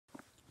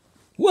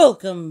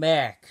Welcome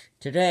back!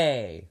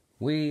 Today,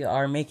 we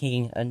are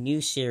making a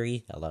new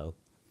series,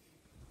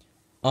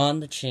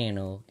 on the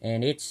channel,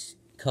 and it's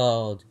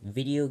called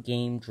Video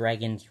Game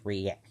Dragons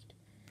React.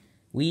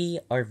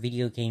 We are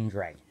Video Game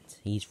Dragons.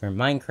 He's from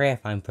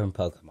Minecraft, I'm from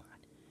Pokemon.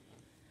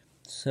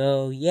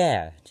 So,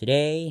 yeah,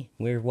 today,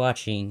 we're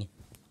watching,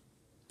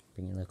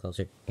 bring it a little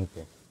closer,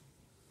 okay.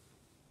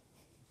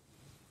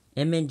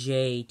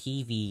 M&J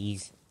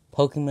TV's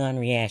Pokemon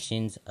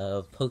reactions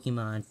of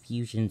Pokemon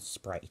Fusion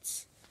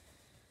sprites.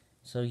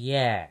 So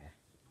yeah,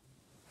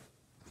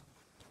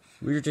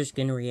 we're just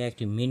gonna react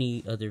to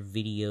many other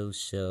videos,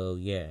 so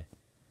yeah.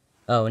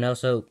 Oh, and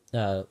also,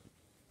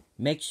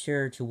 make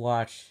sure to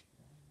watch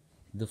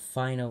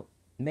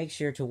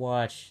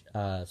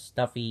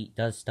Stuffy,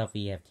 Does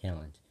Stuffy Have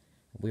Talent?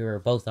 We were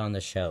both on the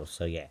show,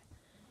 so yeah.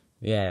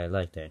 Yeah, I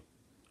like that.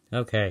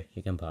 Okay,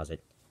 you can pause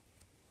it.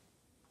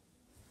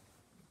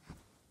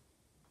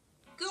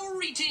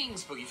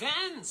 Greetings, Boogie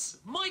fans!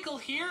 Michael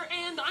here,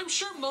 and I'm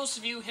sure most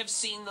of you have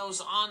seen those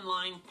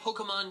online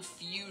Pokemon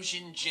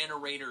Fusion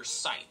generator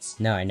sites.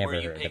 No, I never heard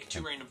of them. Where you pick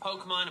two random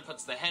Pokemon and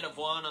puts the head of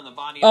one on the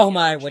body of the other. Oh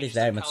my, what is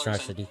that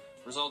monstrosity?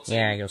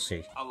 Yeah, you'll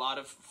see. A lot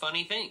of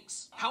funny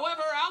things.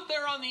 However, out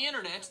there on the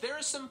internet, there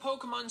is some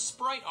Pokemon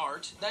sprite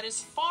art that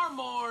is far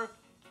more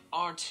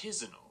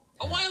artisanal.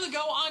 A while ago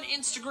on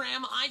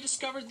Instagram, I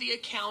discovered the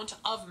account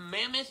of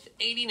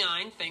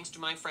Mammoth89, thanks to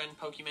my friend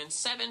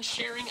Pokemon7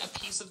 sharing a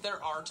piece of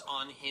their art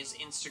on his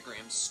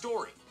Instagram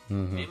story.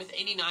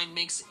 Mammoth89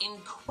 makes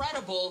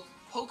incredible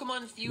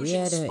Pokemon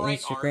Fusion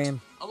sprite art.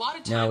 A lot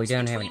of times no, we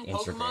don't have between an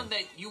Instagram. Pokemon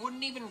that you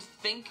wouldn't even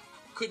think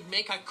could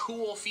make a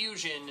cool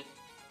fusion,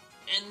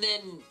 and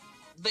then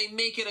they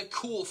make it a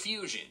cool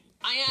fusion.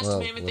 I asked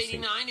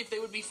Mammoth89 if they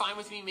would be fine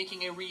with me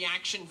making a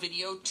reaction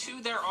video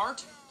to their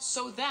art,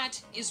 so that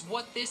is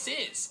what this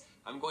is.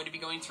 I'm going to be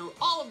going through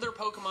all of their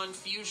Pokemon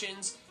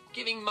fusions,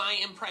 giving my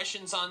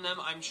impressions on them.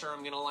 I'm sure I'm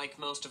going to like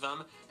most of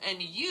them.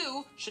 And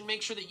you should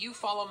make sure that you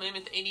follow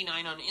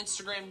Mammoth89 on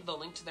Instagram. The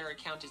link to their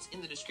account is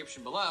in the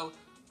description below.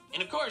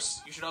 And of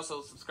course, you should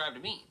also subscribe to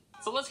me.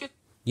 So let's get...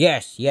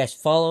 Yes,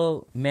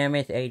 follow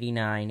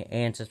Mammoth89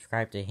 and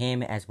subscribe to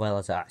him as well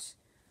as us.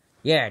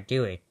 Yeah,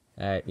 do it.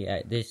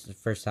 Yeah, this is the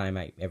first time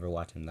I ever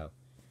watched him, though.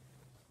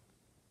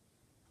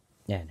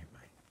 Yeah, never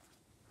mind.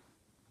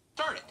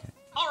 Started.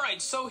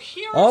 Alright, so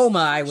here is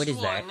what is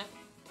that?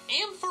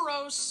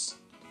 Ampharos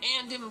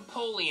and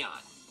Empoleon.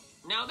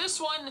 Now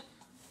this one,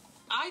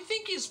 I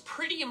think is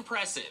pretty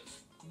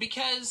impressive,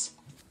 because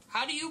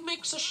how do you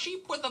mix a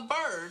sheep with a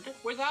bird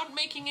without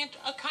making it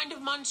a kind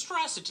of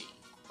monstrosity?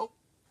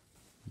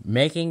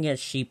 Making a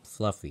sheep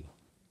fluffy.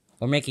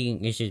 Or make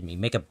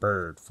a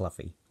bird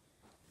fluffy.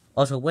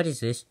 Also, what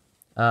is this?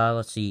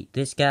 Let's see.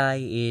 This guy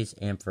is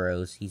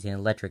Ampharos. He's an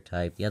electric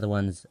type. The other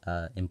one's,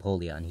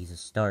 Empoleon. He's a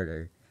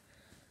starter.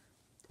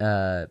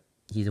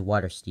 He's a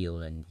water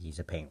steel, and he's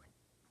a penguin.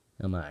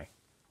 Oh my.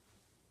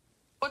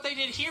 What they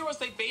did here was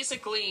they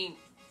basically...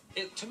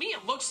 to me,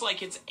 it looks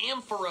like it's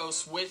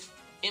Ampharos with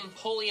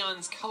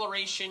Empoleon's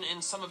coloration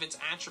and some of its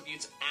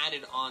attributes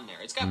added on there.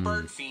 It's got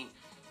bird feet,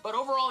 but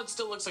overall it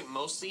still looks like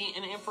mostly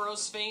an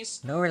Ampharos face.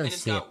 I don't really and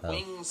it's see got it, though.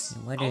 wings,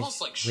 What almost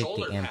is like with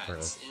shoulder the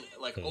pads,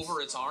 like face?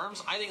 over its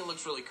arms. I think it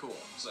looks really cool.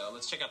 So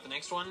let's check out the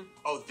next one.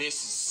 Oh, this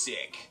is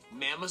sick.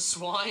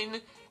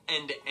 Mamoswine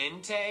and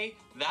Entei.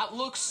 That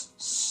looks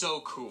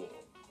so cool.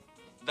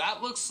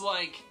 That looks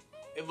like...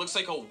 It looks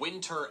like a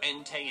winter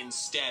Entei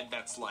instead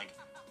that's, like,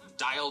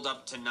 dialed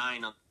up to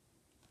 9 on...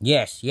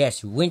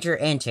 Yes, winter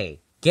Entei.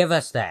 Give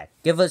us that.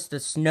 Give us the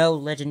snow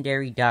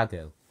legendary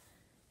doggo.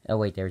 Oh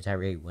wait, there's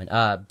already one.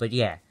 But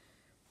yeah.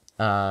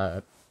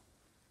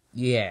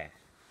 Yeah.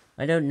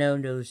 I don't know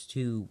those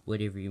two,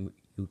 whatever you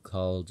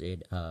called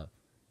it,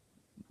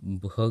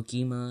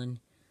 Pokemon.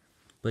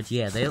 But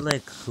yeah, they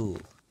look cool.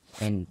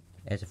 And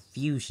as a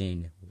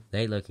fusion,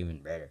 they look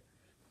even better.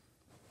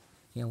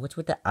 Yeah, what's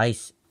with the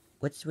ice?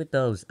 What's with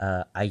those,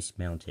 ice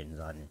mountains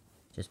on it?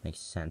 Just makes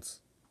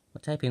sense.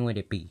 What typing would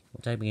it be?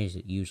 What typing is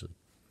it usually?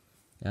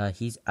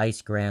 He's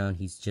ice ground,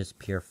 he's just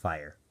pure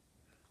fire.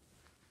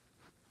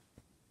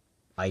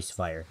 Ice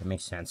fire, that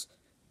makes sense.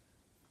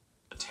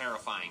 A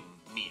terrifying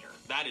meter.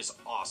 That is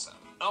awesome.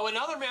 Oh,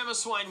 another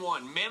Mamoswine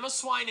one.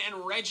 Mamoswine and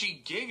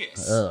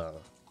Regigigas. Ugh.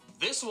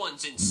 This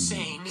one's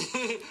insane.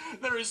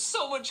 There is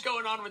so much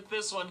going on with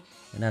this one.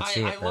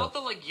 I love the,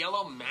 like,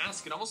 yellow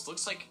mask. It almost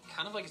looks like,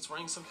 kind of like it's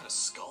wearing some kind of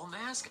skull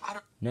mask. I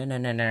don't...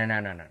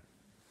 No.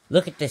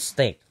 Look at this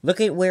thing. Look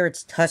at where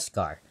its tusks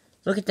are.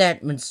 Look at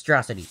that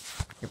monstrosity.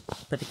 Here,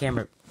 put the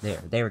camera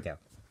there. There we go.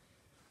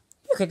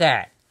 Look at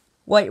that.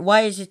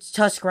 Why is its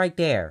tusk right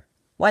there?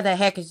 Why the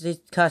heck is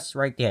its tusk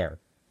right there?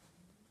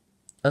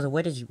 Also,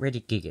 what is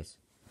Regigigas?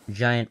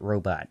 Giant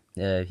robot.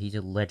 He's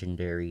a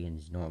legendary and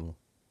he's normal.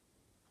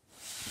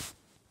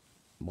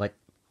 What?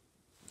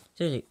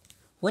 Seriously,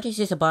 what is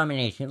this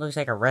abomination? It looks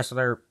like a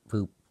wrestler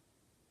who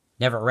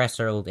never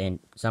wrestled and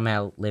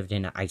somehow lived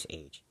in an ice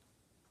age.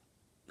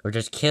 Or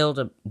just killed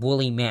a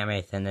woolly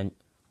mammoth and then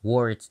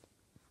wore its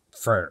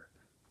fur.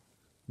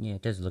 Yeah,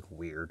 it does look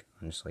weird,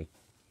 honestly.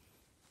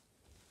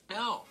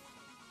 No.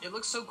 It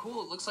looks so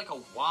cool. It looks like a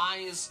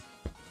wise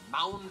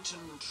mountain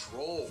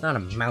troll. It's not a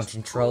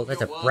mountain troll.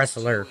 That's a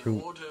wrestler who...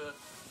 In order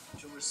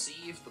to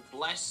receive the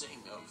blessing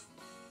of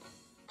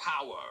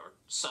power or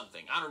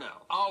something. I don't know.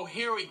 Oh,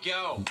 here we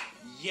go.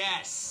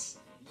 Yes.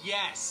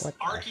 Yes.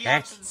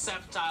 Archeops and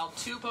Sceptile,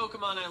 2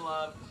 Pokemon I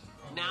love.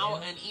 Now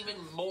an even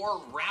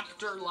more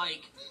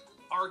raptor-like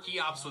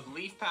Archeops with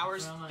leaf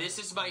powers. This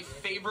is my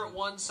favorite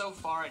one so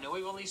far. I know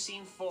we've only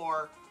seen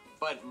 4,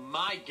 but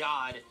my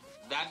god,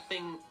 that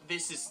thing,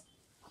 this is...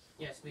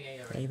 Yes, we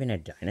are. Is that even a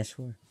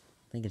dinosaur?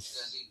 I think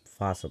it's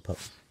fossil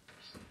Pokemon.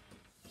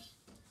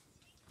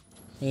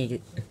 I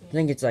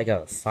think it's like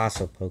a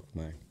fossil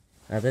Pokemon.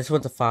 This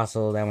one's a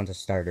fossil, that one's a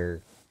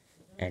starter.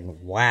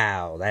 And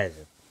wow, that is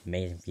an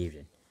amazing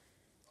fusion.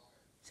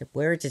 Except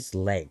where is its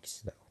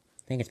legs, though?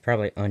 I think it's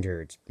probably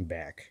under its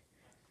back.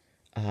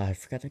 I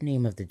forgot the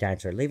name of the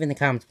dinosaur. Leave in the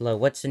comments below.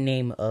 What's the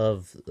name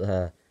of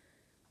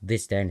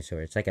this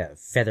dinosaur? It's like a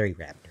feathery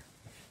raptor.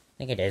 I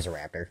think it is a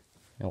raptor.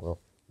 Oh well.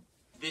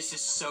 This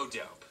is so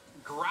dope.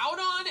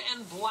 Groudon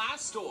and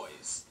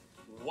Blastoise.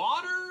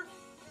 Water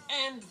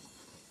and...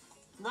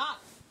 not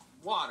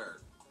water.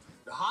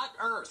 Hot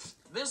Earth.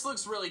 This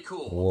looks really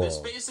cool. Whoa. This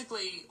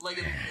basically, like,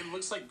 it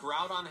looks like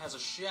Groudon has a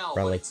shell,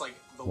 Really? but it's like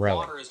the Really?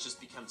 water has just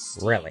become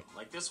steam. Really?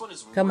 Like, this one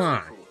is Come really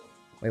on.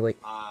 cool. Wait.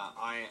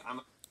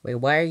 Wait,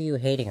 why are you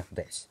hating on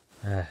this?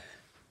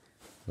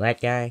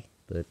 That guy?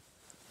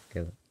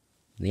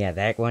 Yeah,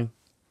 that one?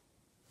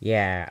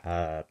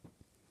 Yeah,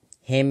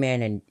 him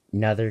and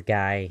another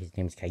guy, his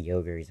name's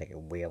Kyogre, he's like a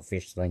whale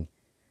fish thing.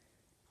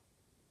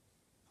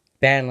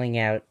 Battling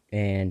out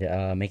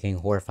and making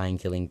horrifying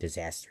killing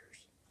disasters.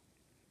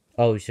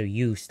 Oh, so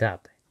you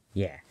stop.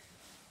 Yeah.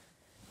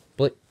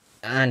 But,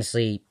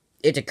 honestly,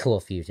 it's a cool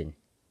fusion.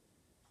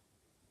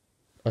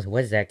 Also,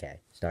 what is that guy?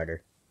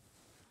 Starter.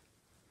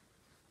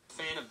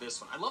 Fan of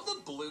this one. I love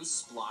the blue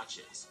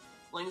splotches.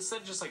 Like,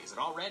 instead of just like, is it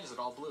all red? Is it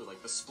all blue?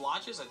 Like, the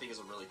splotches, I think, is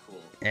a really cool.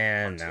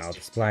 And no,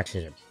 the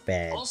splotches are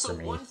bad also, for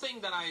me. one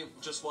thing that I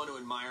just want to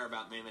admire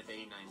about Mammoth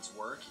 89's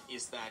work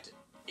is that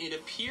it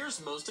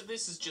appears most of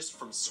this is just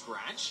from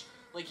scratch.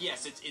 Like,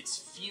 yes, it's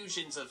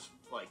fusions of,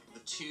 like, the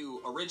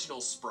 2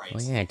 original sprites.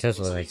 Well, yeah, it does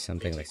look so like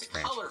something like the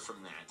scratch. color from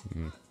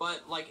that.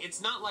 But, like,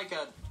 it's not like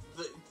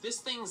this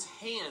thing's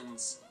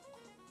hands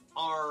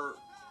are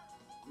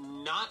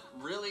not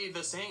really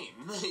the same.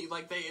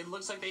 Like, it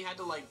looks like they had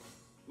to, like,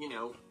 you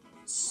know,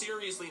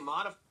 seriously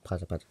modify.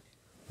 Pause.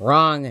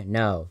 Wrong.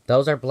 No,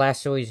 those are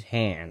Blastoise's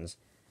hands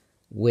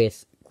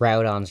with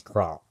Groudon's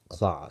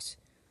claws.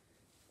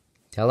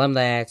 Tell him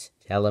that.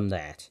 Tell him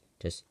that.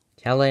 Just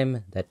tell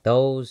him that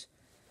those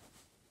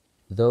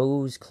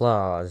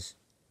claws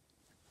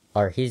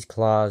are his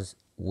claws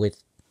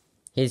with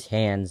his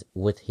hands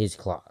with his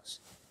claws.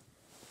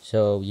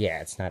 So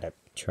yeah, it's not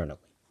eternally.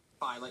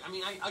 Like, I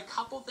mean, a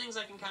couple things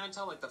I can kind of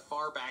tell, like the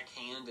far back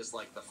hand is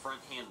like the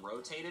front hand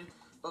rotated,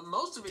 but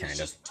most of it is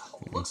just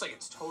looks like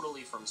it's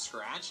totally from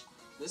scratch.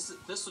 This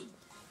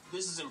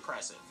is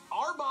impressive.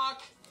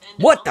 Arbok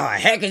and what the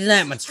heck is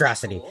that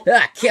monstrosity? Cool.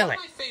 Kill it! Not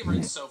my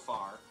favorites so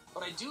far,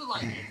 but I do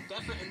like it.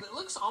 Definitely, it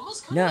looks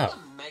almost kind of like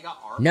a Mega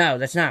Arbok. No,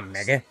 that's not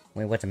Mega.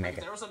 Wait, what's a Mega?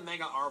 Like, there was a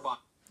Mega Arbok.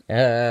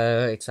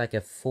 It's like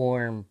a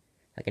form,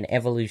 like an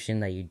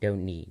evolution that you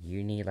don't need.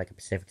 You need like a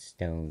Pacific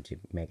Stone to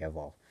Mega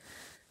Evolve.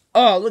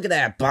 Oh, look at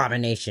that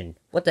abomination!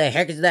 What the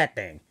heck is that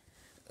thing?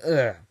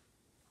 Ugh.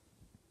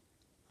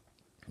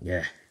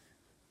 Yeah.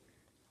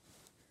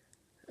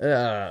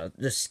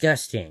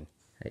 Disgusting.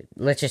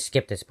 Let's just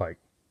skip this part.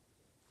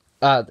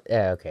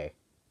 Okay.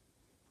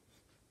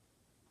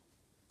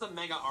 The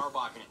Mega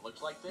Arbok and it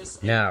looked like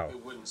this. No.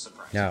 It wouldn't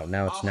surprise No, me.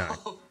 no, it's not.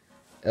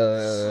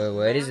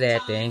 What is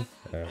that thing?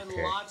 And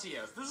Okay.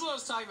 Latios. This is what I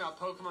was talking about.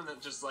 Pokemon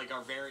that just like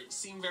are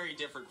seem very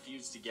different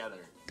fused together.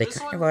 They This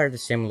kind one- of are the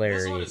This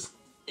similarity. one is,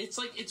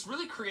 it's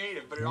really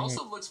creative, but it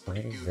also looks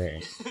pretty What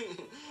is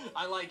goofy.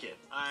 I like it.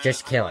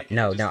 Just kill like it.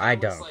 No, just no, I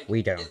kinda looks don't. like-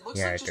 We don't. It looks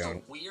Yeah, like I just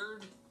don't. a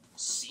weird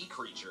sea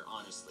creature,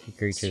 honestly. Sea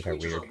creatures are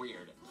weird.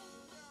 weird.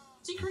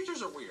 Sea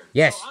creatures are weird.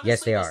 Yes, So,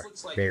 yes, honestly, they this are.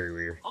 looks like- Very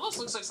weird. Almost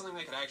looks like something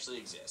that could actually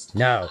exist.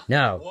 No,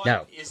 no, What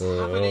no. is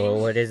happening? Oh,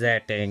 what is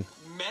that thing?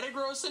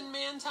 Metagross and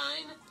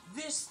Mantine?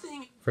 This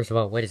thing... First of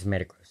all, what is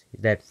Metagross?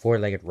 That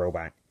four-legged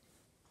robot.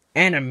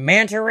 And a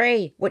manta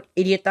ray? What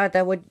idiot thought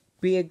that would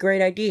be a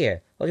great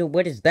idea? Okay,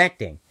 what is that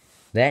thing?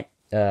 That,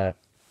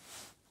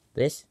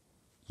 this?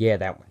 Yeah,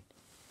 that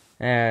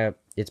one.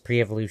 It's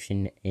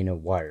pre-evolution in a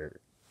water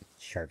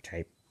shark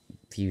type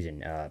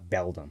fusion,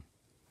 Beldum.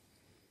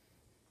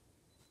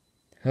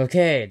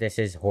 Okay, this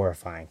is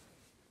horrifying.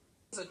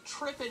 It's a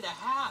trip and a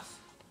half.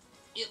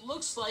 It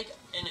looks like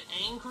an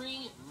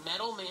angry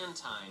metal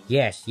Mantine.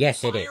 Yes,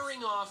 yes it is.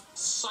 Firing off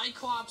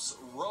Cyclops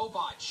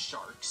robot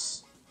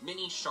sharks,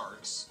 mini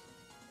sharks.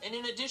 And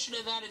in addition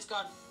to that, it's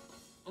got,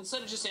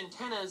 instead of just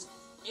antennas,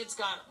 it's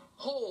got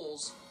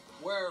holes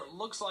where it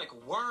looks like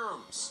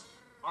worms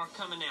are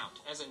coming out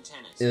as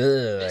antennas.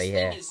 Ugh,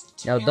 yeah.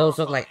 No, those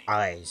look like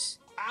eyes.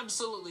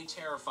 Absolutely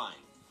terrifying.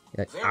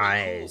 Like Very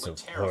eyes cool, of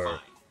but terrifying. horror.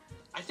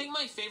 I think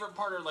my favorite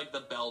part are like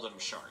the Beldum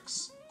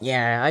sharks.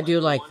 Yeah, I do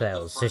like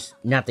those, just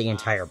not the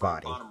entire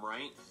body. Bottom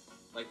right.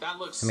 Like, that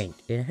looks... I mean,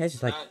 it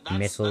has, like,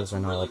 missiles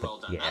and all, really but well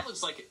done. yeah. That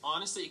looks like,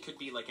 honestly, it could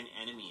be, like, an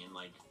enemy in,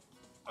 like,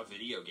 a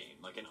video game.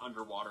 Like, an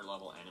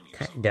underwater-level enemy or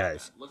something. It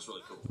does. Like looks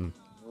really cool.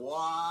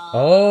 What?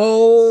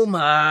 Oh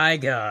my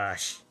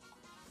gosh.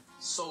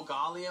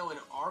 Solgaleo and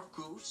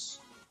Arcus.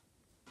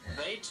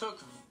 They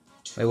took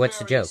two Wait, what's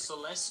the joke?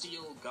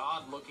 celestial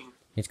god-looking...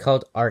 It's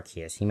called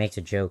Arceus. He makes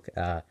a joke,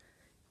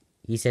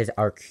 he says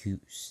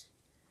Arceus.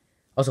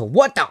 Also,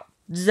 what the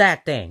is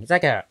that thing? It's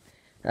like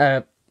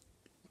a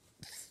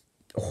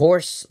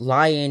horse,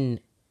 lion,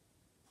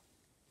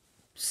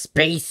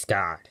 space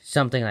god.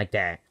 Something like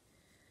that.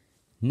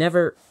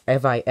 Never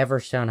have I ever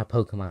shown a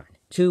Pokemon.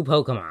 Two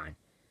Pokemon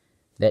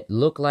that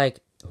look like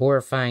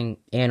horrifying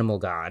animal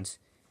gods.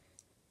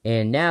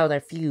 And now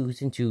they're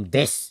fused into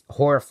this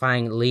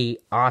horrifyingly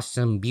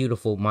awesome,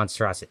 beautiful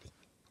monstrosity.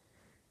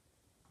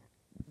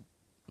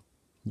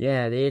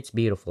 Yeah, it's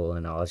beautiful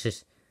and all. It's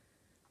just...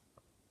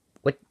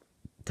 What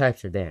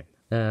types are them?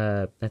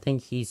 I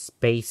think he's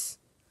space,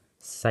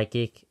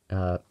 psychic,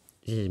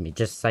 excuse me,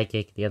 just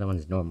psychic. The other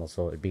one's normal,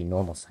 so it'd be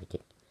normal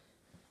psychic.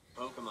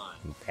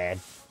 Pokemon. Bad.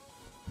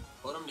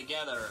 Put them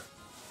together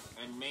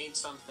and made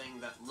something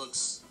that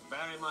looks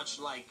very much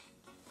like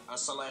a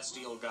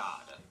celestial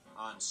god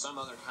on some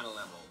other kind of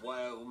level.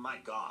 Whoa, my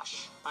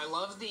gosh. I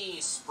love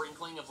the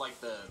sprinkling of, like,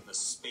 the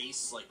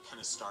space, like, kind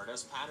of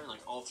Stardust pattern,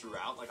 like, all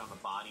throughout, like, on the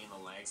body and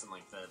the legs and,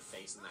 like, the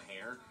face and the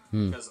hair.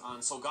 Because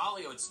on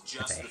Solgaleo, it's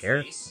just the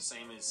hair? face,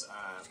 same as,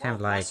 it's kind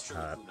of like,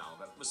 but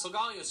with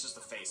Solgaleo, it's just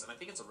the face, and I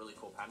think it's a really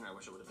cool pattern. I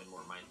wish it would have been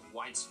more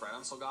widespread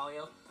on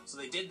Solgaleo. So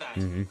they did that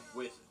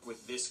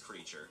with this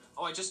creature.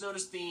 Oh, I just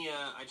noticed the,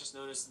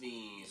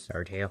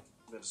 Sardtail.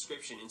 The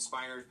description,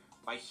 inspired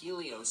by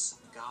Helios,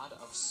 god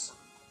of sun.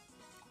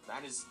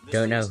 That is...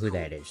 Don't know who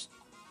that is.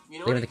 You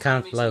know, leave in the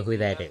comments below who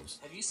that is.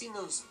 Have you seen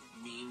those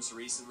memes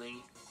recently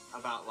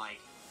about, like,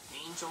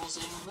 angels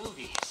in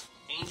movies?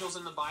 Angels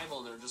in the Bible,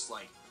 and they're just,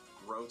 like,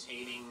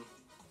 rotating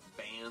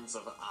bands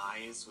of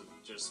eyes with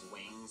just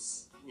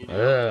wings, you know?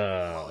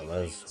 Ugh,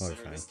 those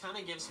horrifying. This kind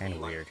of gives me,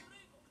 weird. Like,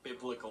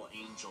 biblical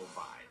angel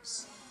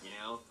vibes, you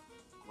know?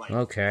 Like,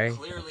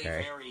 clearly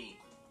very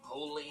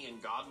holy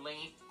and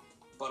godly,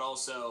 but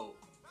also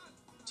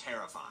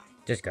terrifying.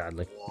 Just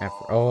godly.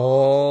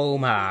 Oh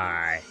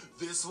my.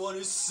 This one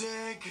is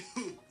sick.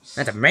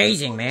 That's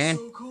amazing, man.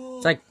 So cool.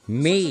 It's like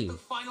me. It's like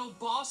the final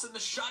boss in the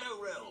Shadow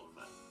Realm.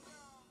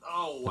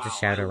 Oh, wow. What's the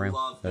Shadow Realm?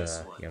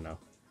 You know.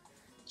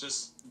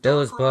 Just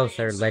those both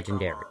are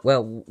legendary.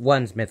 Well,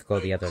 one's mythical,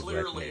 the other's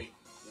legendary.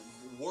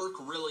 Work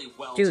really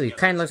well. Dude, it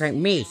kind of looks like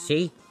me,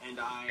 see? And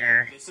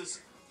this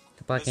is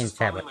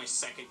probably my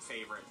second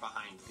favorite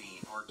behind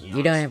the Arceus.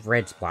 You don't have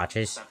red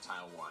splotches.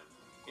 Reptile one.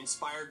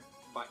 Inspired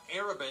by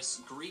Erebus,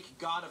 Greek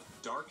god of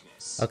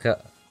darkness. Okay.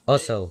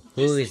 Also,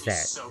 who is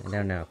that? So cool. I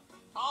don't know.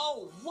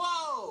 Oh,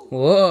 whoa!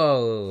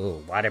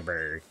 Whoa!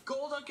 Waterbird.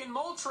 Golduck and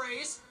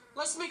Moltres.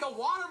 Let's make a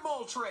water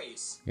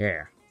Moltres.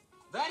 Yeah.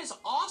 That is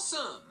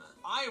awesome.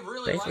 I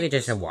really basically like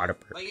just this a water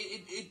bird. Like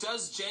it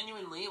does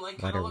genuinely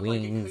like water look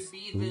wings. Like it could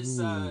be this,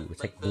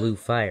 it's like blue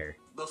fire.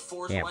 The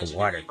fourth yeah,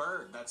 legendary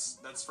bird.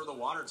 That's for the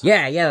water type.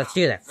 Yeah, let's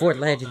do that. Fourth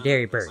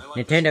legendary bird.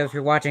 Like Nintendo, if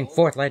you're watching,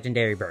 fourth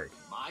legendary bird.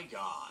 My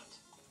God.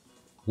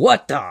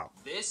 What the?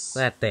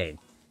 That thing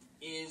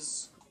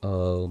is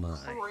oh my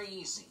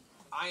crazy.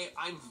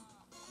 I'm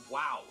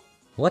wow.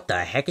 What the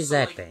heck is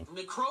that thing?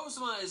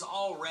 Necrozma is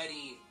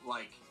already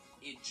like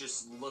it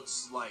just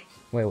looks like.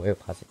 Wait,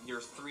 pause it. Your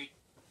three.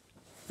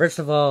 First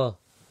of all,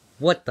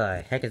 what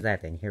the heck is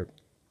that thing? Here.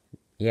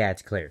 Yeah,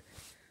 it's clear.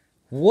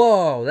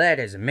 Whoa, that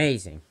is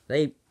amazing.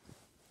 They're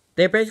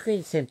basically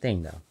the same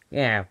thing, though.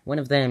 Yeah, one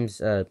of them's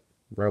a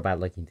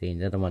robot-looking thing.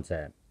 The other one's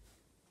a...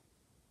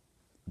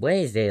 What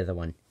is the other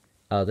one?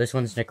 Oh, this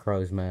one's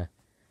Necrozma.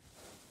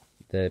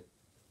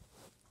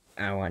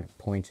 I want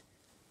points.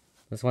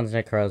 This one's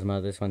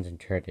Necrozma. This one's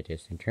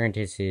Eternatus.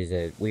 Eternatus is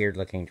a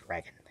weird-looking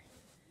dragon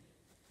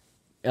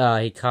thing.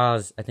 I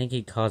think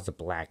he caused a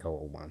black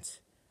hole once.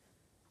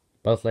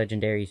 Both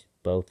legendaries.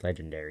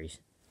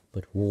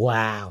 But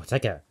wow, it's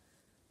like a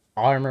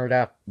armored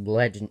up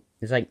legend.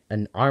 It's like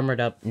an armored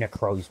up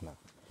Necrozma.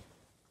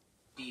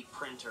 The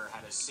printer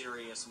had a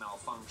serious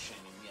malfunction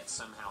and yet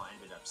somehow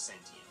ended up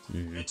sentient.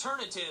 Mm-hmm.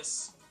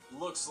 Eternatus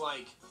looks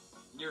like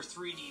your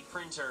 3D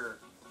printer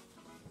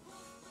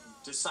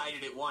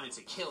decided it wanted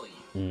to kill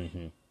you.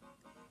 Mm-hmm.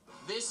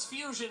 This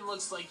fusion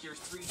looks like your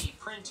 3D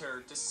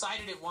printer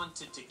decided it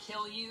wanted to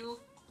kill you,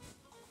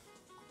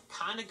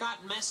 kinda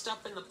got messed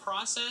up in the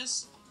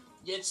process,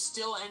 yet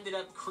still ended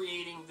up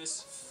creating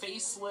this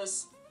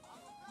faceless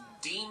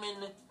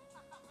demon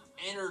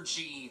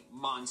energy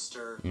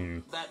monster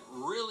that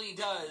really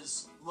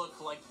does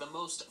look like the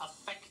most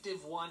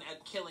effective one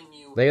at killing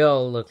you. They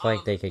all look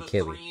like they could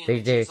kill you.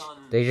 They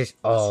just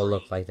all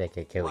look like they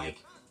could kill you.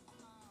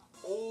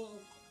 Oh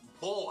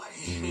boy.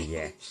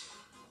 Yeah.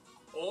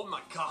 Oh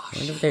my gosh. I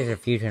wonder if there's a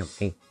fusion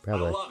of me.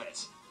 Probably. I love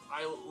it.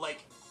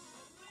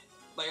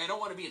 I don't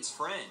want to be its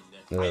friend.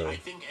 I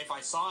think if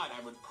I saw it,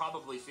 I would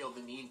probably feel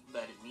the need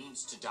that it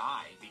needs to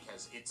die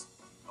because it's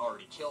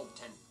already killed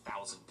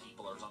 10,000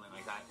 people or something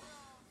like that.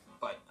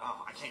 But,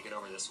 oh, I can't get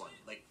over this one.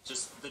 Like,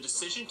 just the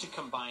decision to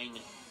combine,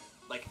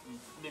 like,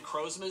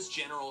 Necrozma's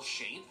general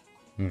shape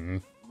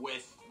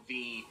with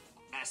the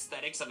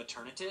aesthetics of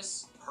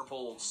Eternatus,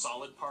 purple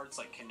solid parts,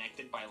 like,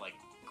 connected by, like,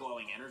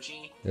 glowing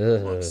energy,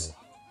 looks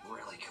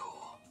really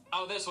cool.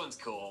 Oh, this one's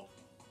cool.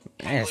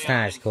 It's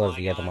not as cool as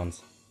the other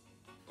ones.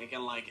 Thinking,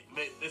 like,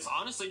 this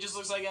honestly just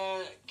looks like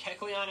a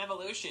Kecleon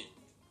evolution,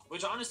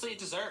 which honestly it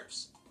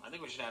deserves. I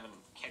think we should have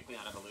a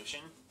Kecleon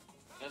evolution.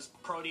 It's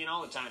Protean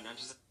all the time, not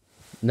just...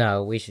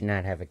 No, we should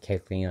not have a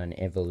Kecleon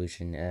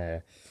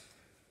evolution.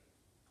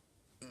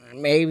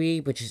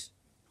 Maybe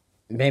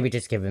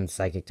just give him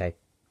Psychic type.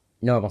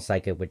 Normal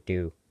Psychic would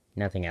do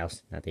nothing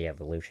else, not the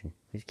evolution.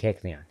 He's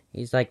Kecleon.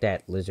 He's like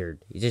that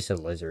lizard. He's just a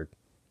lizard.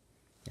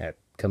 A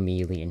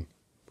chameleon.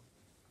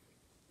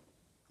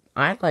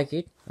 I like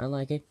it. I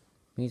like it.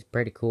 He's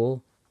pretty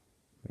cool.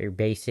 Very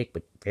basic,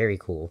 but very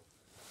cool.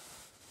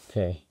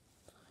 Okay.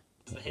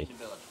 The hidden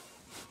ability.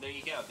 There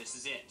you go. This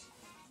is it.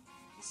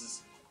 This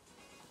is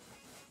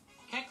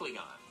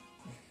Kecleon.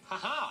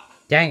 Haha.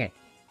 Dang it.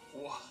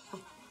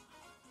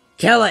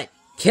 Kill it.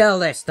 Kill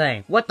this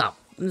thing. What the f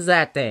is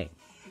that thing?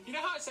 You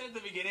know how I said at the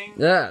beginning?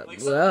 Like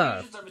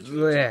some fusions are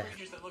between two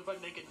creatures that look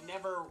like they could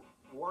never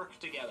work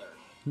together.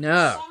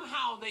 No.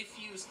 Somehow they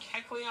fuse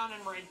Kecleon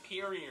and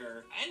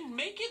Rhyperior and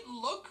make it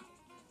look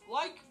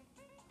like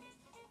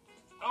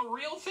a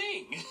real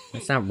thing.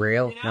 It's not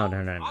real? You know?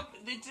 No.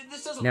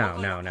 This doesn't No, look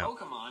like no, a no.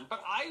 Pokemon,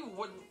 but I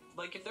wouldn't,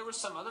 like, if there was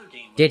some other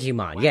game...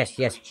 Digimon.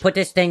 Yes. Put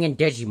this thing in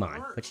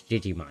Digimon. Which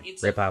Digimon?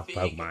 It's Rip a off big,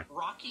 Pokemon.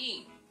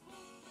 rocky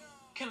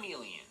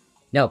chameleon.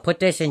 No, put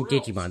this in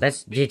Drills. Digimon.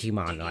 That's Big,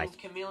 Digimon, like.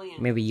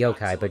 chameleon Maybe type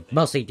yokai, sort but of thing.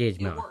 mostly It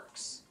Digimon.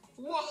 works.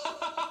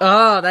 What?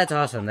 Oh, that's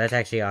awesome. That's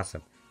actually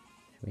awesome.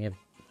 We have...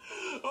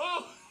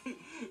 Oh,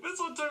 this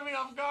one took me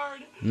off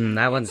guard.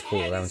 that one's Its cool.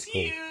 head That is one's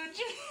cool.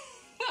 huge.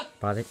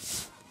 Pause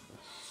it.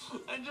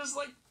 And just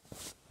like...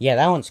 Yeah,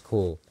 that one's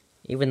cool.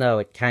 Even though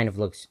it kind of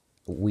looks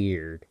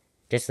weird.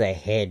 Just the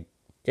head,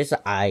 just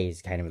the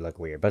eyes kind of look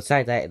weird. But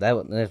besides that,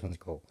 this one's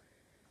cool.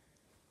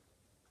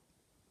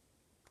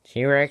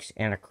 T-Rex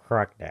and a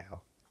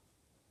crocodile.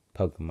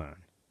 Pokemon.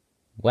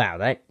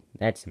 Wow,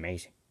 that's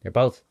amazing. They're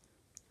both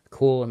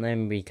cool and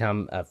then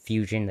become a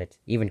fusion that's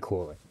even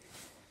cooler.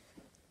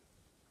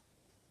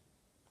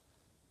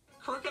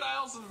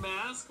 Crocodile's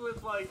mask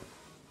with, like,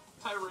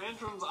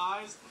 Tyrantrum's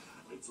eyes.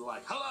 It's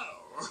like, hello!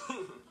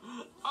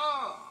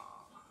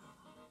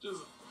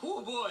 Just,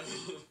 oh boy!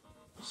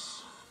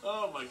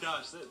 Oh my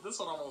gosh, this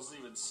one almost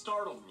even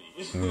startled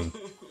me.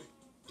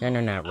 And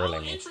they're not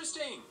really.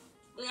 Interesting!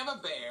 We have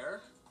a bear,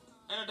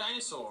 and a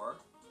dinosaur,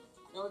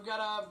 and we've got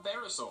a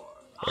Venusaur.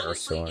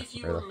 Honestly, if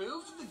you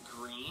removed the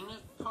green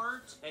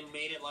part and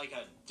made it like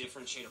a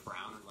different shade of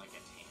brown or like a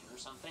tan or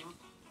something,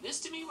 this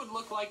to me would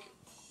look like,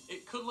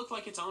 it could look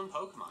like its own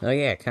Pokemon. Oh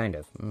yeah, kind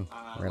of.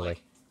 Really.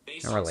 Like,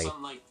 based Not on really.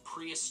 some, like,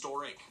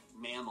 prehistoric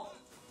mammal,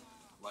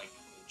 like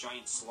a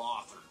giant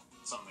sloth or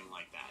something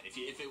like that.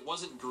 If it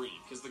wasn't green,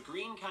 because the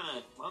green kind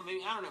of, well,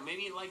 maybe, I don't know,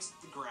 maybe it likes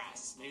the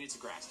grass. Maybe it's a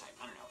grass type.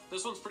 I don't know.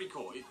 This one's pretty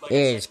cool. It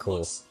is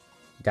cool.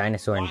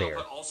 Dinosaur and bear.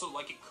 But also,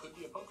 like, it could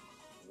be a Pokemon.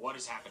 What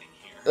is happening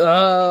here?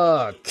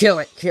 Oh, kill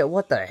it.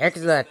 What the heck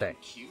is that thing?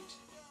 Cute,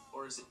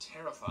 or is it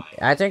terrifying?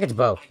 I think it's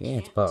both. Yeah,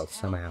 it's both,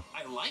 somehow.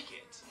 I like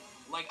it.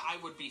 Like, I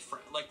would be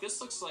like,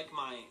 this looks like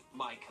my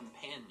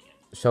companion.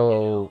 So, You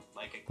know,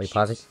 like a wait, cute,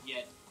 pause it.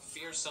 yet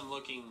fearsome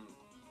looking.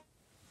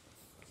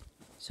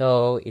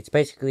 So, it's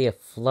basically a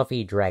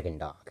fluffy dragon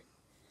dog.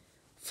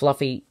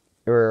 Fluffy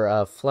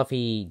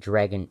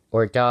dragon,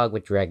 or a dog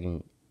with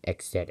dragon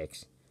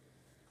aesthetics.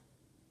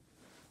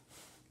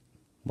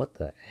 What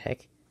the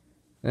heck?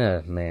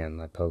 Oh man,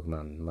 that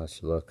Pokemon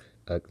must look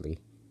ugly.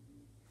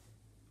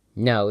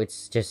 No,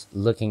 it's just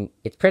looking,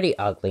 it's pretty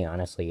ugly,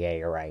 honestly. Yeah,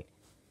 you're right.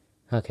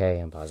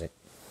 Okay, unpause it.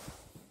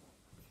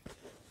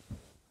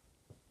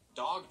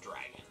 Dog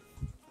dragon.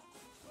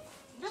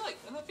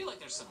 I feel like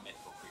there's some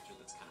mythical creature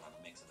that's kind of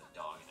a mix of a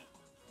dog and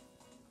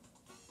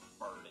a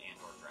bird and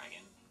or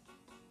dragon.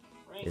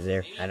 Right? Is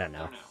there? Maybe? I don't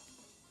know.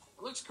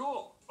 It looks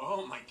cool.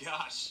 Oh my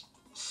gosh.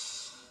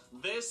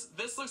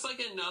 This looks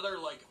like another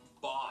like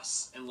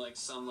boss in like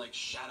some like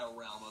shadow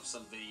realm of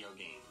some video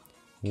game.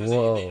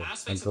 Whoa,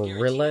 a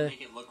gorilla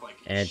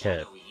and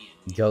a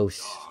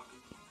ghost.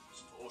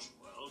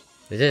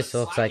 This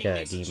looks like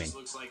a demon.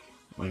 Looks like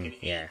an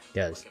yeah, ape, it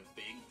does. Like a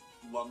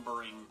big,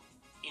 lumbering,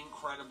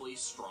 incredibly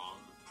strong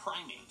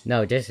primate.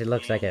 No, it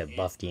looks like a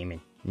buff demon.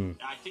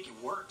 I think it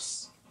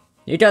works.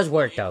 It does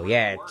work though,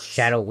 yeah.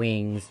 Shadow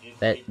wings,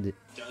 It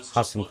does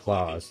awesome look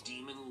claws. Like a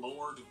demon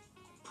lord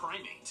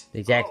primate.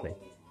 Exactly.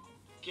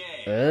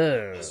 Okay.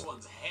 Ugh. This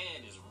one's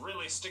head is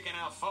really sticking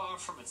out far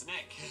from its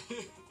neck.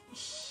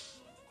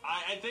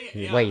 I think.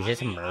 Yeah, Wait, is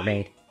this a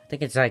mermaid? I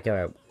think it's like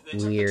a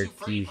weird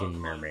fusion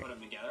mermaid. Put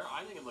them together.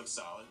 I think it looks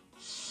solid.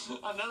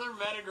 Another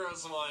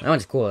Metagross one. That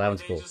one's cool. That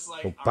one's cool.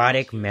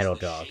 Robotic metal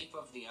the dog. Shape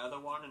of the other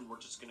one, and we're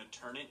just gonna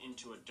turn it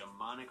into a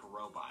demonic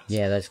robot.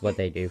 Yeah, that's what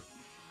they do.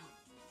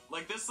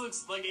 Like this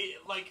looks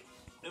like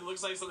It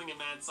looks like something a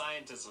mad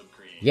scientist would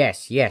create.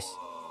 Yes, yes.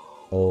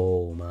 Whoa.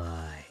 Oh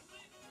my.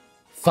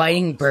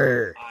 Fighting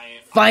bird.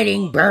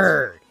 Fighting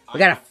bird. We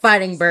got a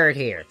fighting bird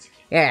here.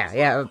 Yeah,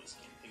 yeah. I think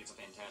it's a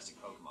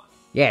fantastic Pokemon.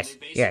 Yes,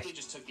 They yes. basically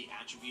just took the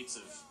attributes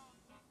of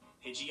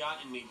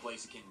Pidgeot and made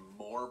Blaziken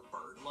more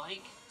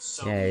bird-like.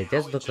 So Yeah, it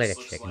does look like a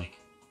looks chicken.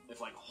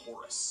 It's like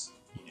Horus,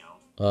 you know?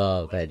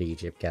 Oh, that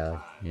Egypt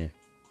god. Yeah.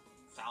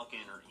 Falcon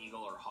or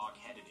eagle or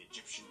hawk-headed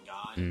Egyptian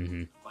god,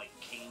 like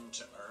came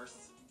to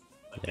Earth.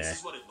 Like Yeah. this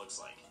is what it looks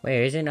like.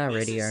 Wait, isn't it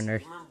already on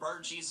Earth? Remember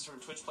Bird Jesus from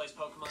Twitch Plays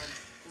Pokemon?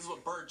 This is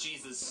what Bird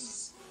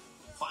Jesus'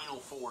 final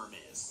form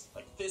is.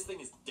 Like this thing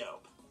is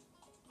dope.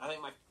 I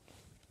think my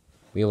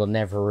We will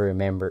never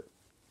remember.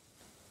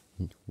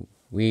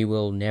 We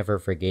will never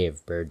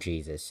forgive Bird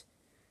Jesus.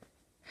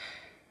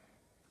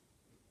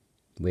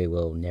 We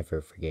will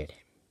never forget him.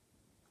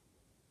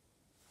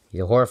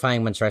 He's a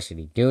horrifying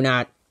monstrosity. Do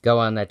not go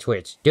on that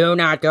Twitch. Do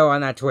not go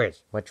on that Twitch.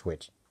 What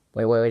Twitch?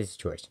 Wait, what is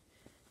Twitch?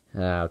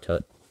 I'll tell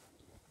it.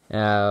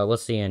 We'll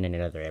see you in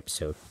another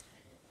episode.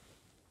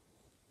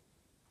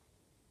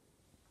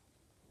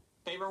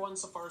 favorite one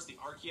so far is the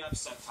Archeops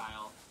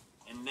Sceptile,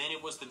 and then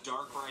it was the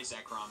Darkrai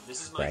Zekrom.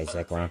 This is my Right,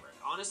 third Zekrom. favorite.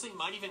 Honestly,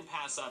 might even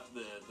pass up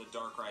the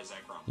Darkrai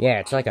Zekrom. Yeah,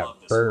 it's like I a love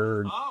this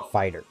bird one. Oh,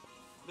 fighter.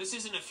 this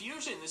isn't a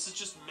fusion. This is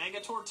just Mega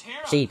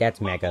Torterra. See,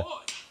 that's My Mega. boy.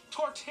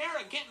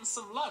 Torterra getting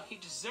some love. He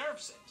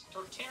deserves it.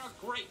 Torterra,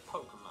 great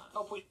Pokemon.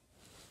 Hope we...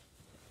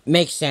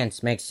 Makes sense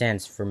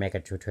for Mega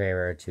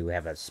Torterra to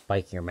have a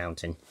spikier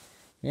mountain.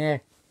 Yeah,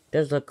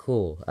 does look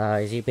cool.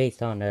 Is he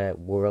based on a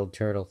World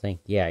Turtle thing?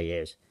 Yeah, he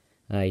is.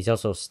 He's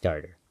also a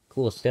starter.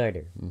 Cool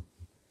starter.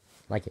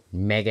 Like it.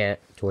 Mega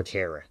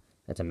Torterra.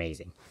 That's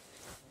amazing.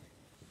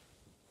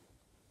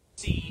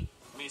 See,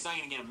 I mean, it's not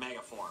going to get a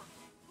Mega form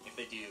if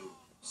they do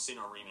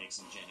Sinnoh remakes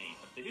in Gen 8.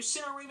 But if they do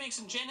Sinnoh remakes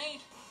in Gen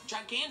 8,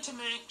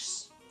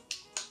 Gigantamax.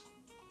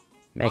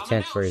 Makes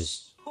sense for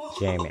his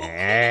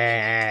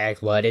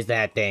J-Max. What is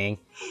that thing?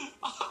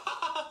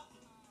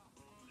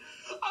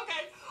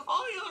 Okay,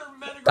 all the other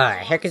Metagross The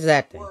heck is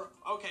that thing? were,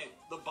 okay,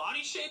 the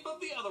body shape of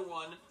the other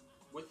one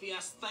with the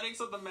aesthetics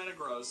of the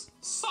Metagross.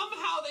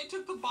 Somehow they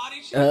took the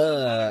body shape of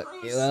the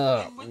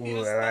Metagross and with the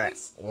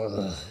aesthetics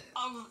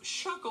of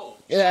Shuckle.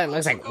 Yeah, it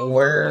looks like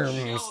worms.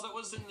 Shell that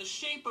was in the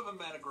shape of a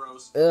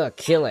Metagross. Ugh,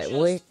 kill it. Just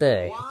What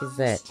the heck is worms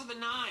that? to the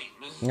 9.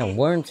 No,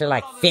 worms are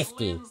like All those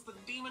 50. limbs, the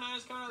demon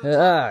eyes coming out of the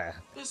top. Ugh.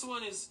 This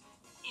one is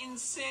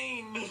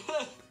insane.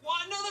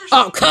 What, another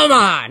Oh, come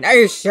on! Are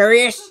you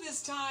serious?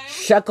 this time?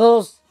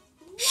 Shuckles?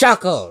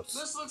 Shuckles!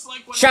 This looks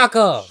like when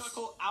Shuckles!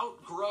 Shuckle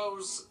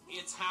outgrows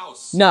its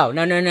house. No. And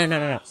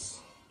another.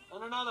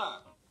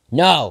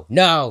 No.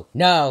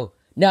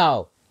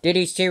 Did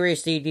he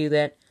seriously do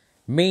that?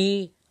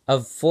 Me, a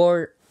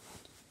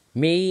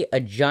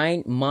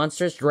giant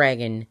monstrous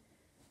dragon,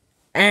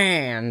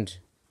 and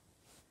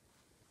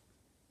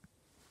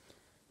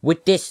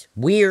with this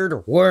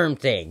weird worm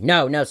thing.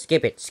 No,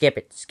 skip it.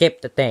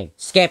 Skip the thing.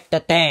 Skip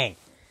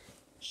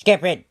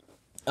it.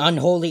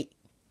 Unholy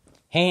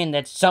hand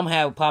that's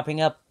somehow popping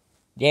up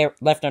there,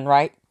 left and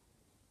right.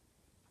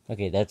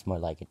 Okay, that's more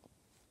like it.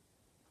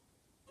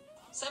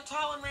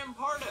 Sceptile and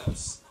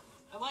Rampardos.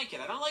 I like it.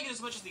 I don't like it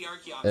as much as the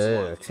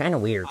Archeops one. Kind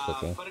of weird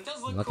looking. But it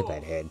does look Look cool.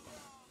 at that head.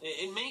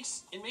 It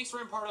makes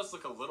Rampardos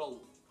look a little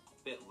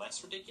bit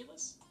less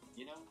ridiculous,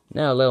 you know?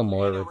 No, a little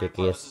more I know Rampardos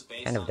ridiculous. is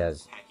based Kind of on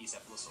does.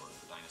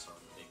 Pachycephalosaurus, the dinosaur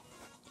with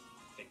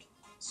the big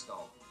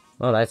skull.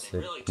 Well, that's They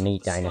a really took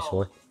neat the skull,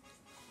 dinosaur.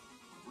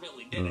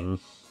 Really did it.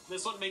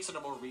 This one makes it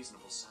a more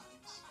reasonable size.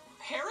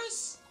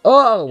 Paris?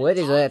 Oh, what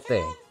is that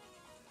thing?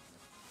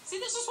 See,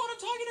 this is what I'm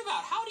talking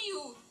about. How do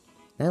you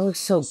That looks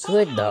so good,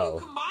 somehow though. you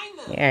combine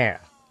them? Yeah,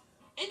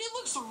 And it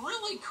looks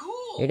really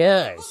cool. It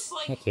does. It looks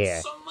like Heck yeah.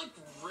 some like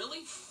really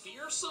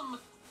fearsome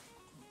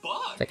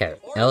bug. It's like an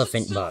Or is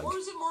elephant it still- bug. Or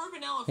is it more of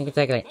an elephant? I think it's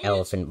like an Maybe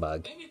elephant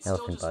bug. Maybe it's still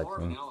Elephant just bug. more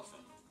of an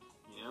elephant.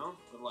 You know,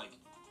 with like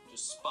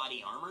just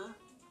spotty armor.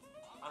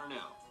 I don't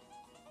know.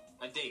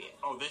 I dig it.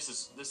 Oh, this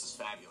is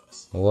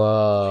fabulous.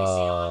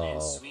 Glaceon and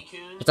Whoa.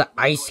 Suicune. It's an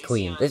ice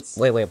queen. This,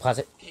 wait, pause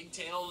it.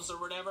 Pigtails or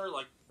whatever.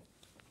 Like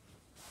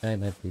I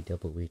might be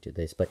double read to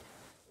this, but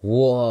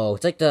whoa,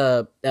 it's like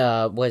the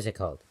what is it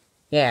called?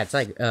 Yeah, it's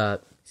like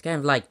it's kind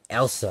of like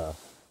Elsa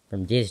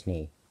from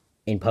Disney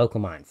in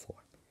Pokemon form.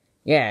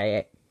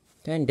 Yeah,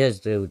 kind of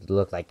does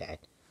look like that.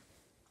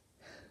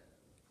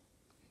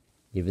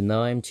 Even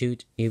though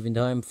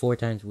I'm 4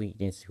 times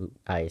weakness to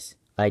ice,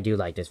 I do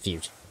like this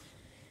fusion.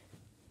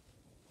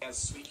 has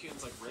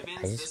Suicune's like ribbons.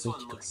 I just This one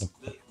switched looks.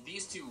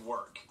 These two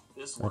work.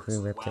 This works Lovely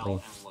well reptilian.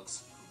 and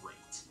looks great.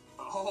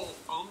 Oh,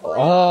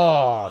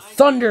 Oh,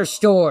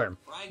 Thunderstorm!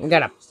 We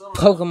got a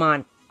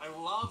Pokemon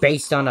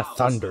based on a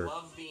thunder.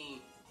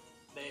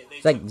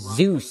 It's like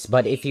Zeus,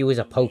 but if he was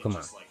a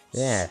Pokemon.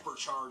 Yeah.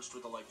 Supercharged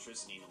with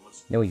electricity and it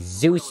looks No, he's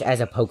Zeus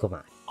as a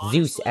Pokemon.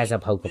 Zeus as a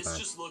This Pokemon.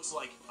 just looks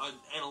like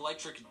an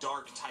electric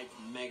dark type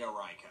Mega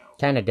Raikou.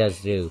 Kinda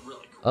does do.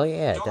 Really cool. Oh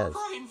yeah, it does.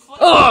 Darkrai and Flame.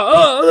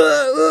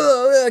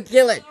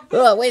 Kill it!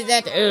 Oh, what is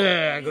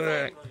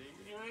that?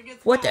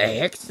 What the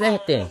heck's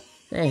that thing?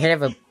 They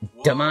have a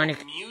demonic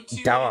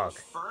Mewtwo dog.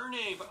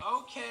 Fernape,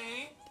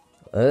 okay.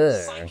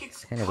 Ugh,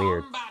 it's kind of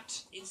weird.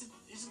 Is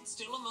it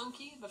still a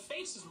monkey? The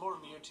face is more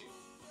Mewtwo.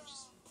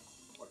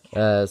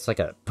 It's like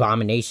an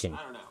abomination.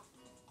 I don't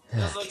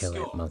know. Kill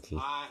that monkey.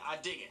 I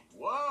dig it.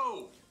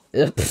 Whoa!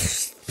 What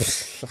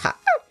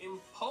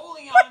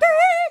Empoleon the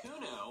heck?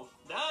 Kuno.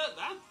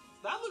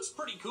 That looks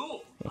pretty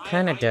cool. It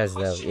kind of does,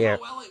 though. Yeah.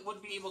 How well it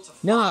would be able to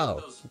No.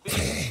 those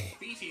big,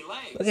 beefy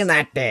legs. Look at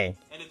that thing.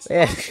 And it's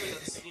Yeah.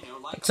 that's,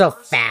 like It's so a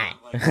person,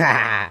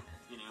 fat.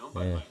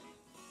 but it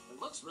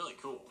looks really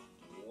cool.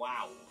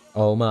 Wow.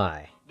 Oh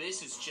my.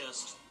 This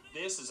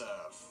is a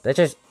That's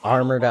just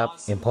armored up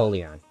boss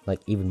Empoleon. Like,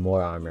 even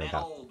more armored up.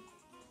 metal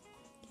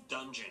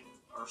dungeon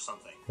or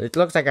something. It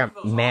looks like a Look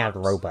at those mad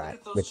arms. robot Look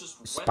at those with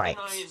just spikes.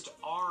 weaponized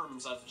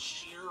arms of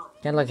sheer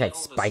Kinda looks like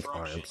metal spike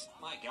destruction. arms.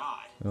 My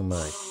God. Oh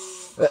my.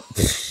 What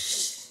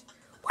is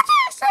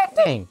that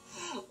thing?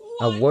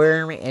 A What?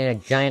 worm and a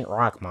giant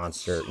rock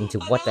monster. Into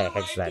what the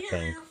Another heck's that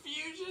thing? Hyperior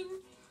fusion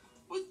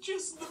with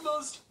just the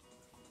most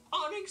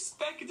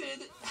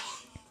unexpected.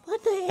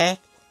 What the heck?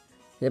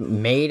 Is it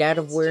made out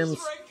of worms?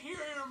 Just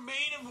Hyperior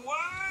made of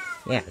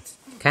worms. Yeah, it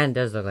kind of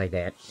does look like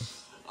that.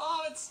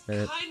 Oh, it's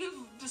kind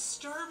of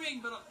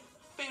disturbing, but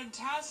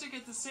fantastic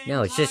at the same time.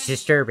 No, it's just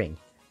disturbing.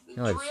 The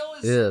No, drill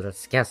it's is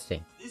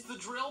disgusting. Is the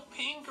drill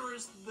pink or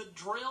is the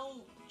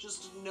drill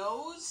just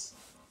nose?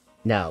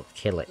 No,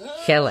 kill it.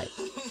 Kill it.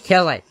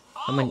 Kill it.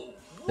 I'm gonna...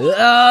 Oh,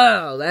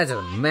 Oh, that's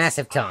a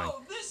massive tongue.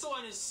 oh, this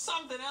one is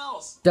something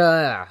else.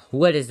 Duh,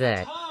 what is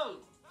that? Tongue.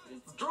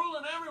 It's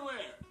drooling everywhere.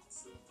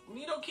 It's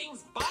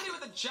Nidoking's body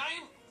with a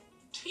giant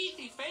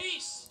teethy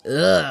face.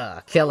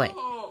 Ugh, kill it.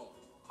 Oh,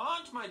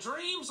 haunt my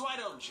dreams, why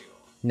don't you?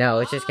 No,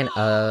 it's just gonna...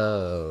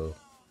 Oh.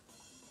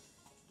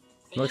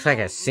 Looks like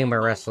a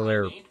sumo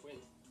wrestler. Primate with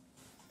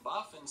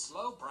buff and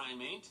slow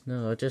primate.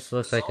 No, it just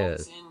looks like a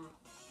Results in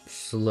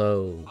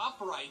slow...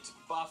 upright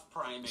buff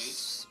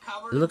primate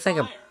covered It looks in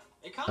like a- fire.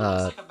 It kind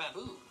of looks like a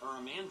baboon or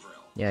a mandrill.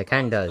 Yeah, it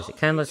kind of does. It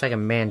kind of looks like a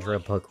mandrill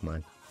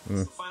Pokemon.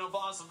 It's the final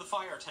boss of the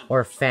fire temple. Or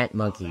a fat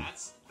monkey.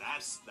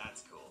 That's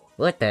cool.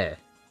 What the?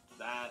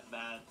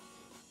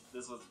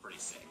 This was pretty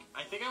sick.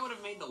 I think I would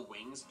have made the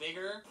wings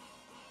bigger.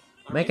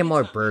 Or Make maybe it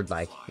more it's not meant to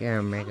bird-like. fly. Yeah,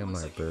 It make kinda it more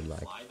looks like it can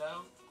bird-like. fly,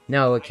 though.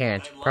 No, it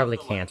can't. I love Probably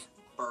the, can't.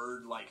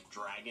 Bird-like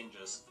dragon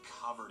just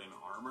covered in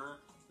armor.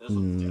 This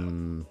one's dope.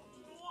 Mm.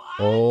 What?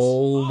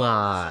 Oh This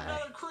my. is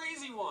another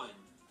crazy one.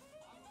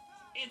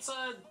 It's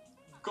a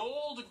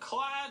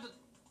gold-clad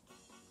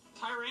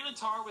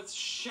Tyranitar with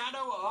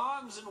shadow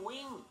arms and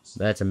wings.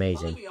 That's Only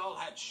amazing. we all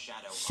had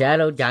shadow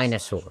Shadow arms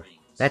Dinosaur. / wings.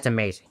 That's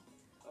amazing.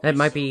 That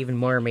might be even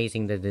more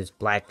amazing than this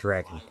black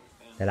dragon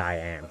that I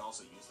am. But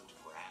also use them to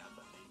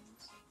grab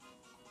things.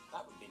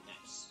 That would be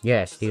nice.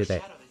 Yes, Since do they're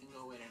that. shadow, they can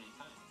go away at any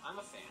time. I'm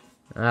a fan.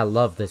 I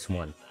love this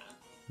one. of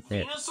that.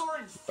 Yeah. Venusaur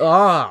and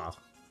Oh!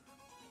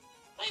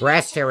 They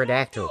Grass made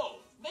pterodactyl.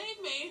 They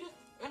made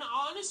an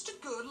honest to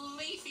good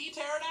leafy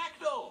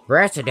pterodactyl.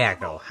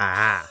 Brassadactyl.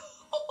 Ha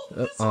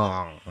This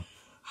ha. one-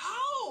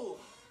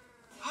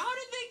 How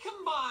did they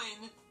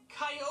combine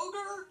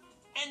Kyogre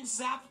and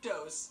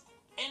Zapdos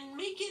and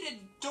make it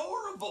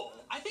adorable?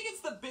 I think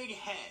it's the big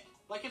head.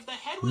 Like if the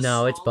head was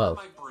No, it's smaller,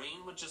 both. my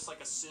brain would just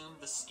like assume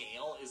the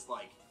scale is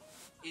like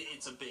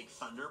it's a big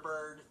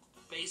Thunderbird,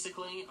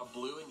 basically a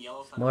blue and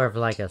yellow Thunderbird. More of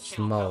like a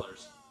Channel small...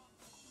 colors.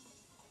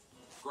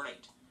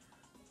 Great.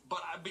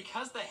 But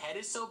because the head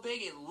is so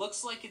big, it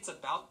looks like it's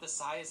about the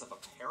size of a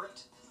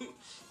parrot.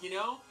 You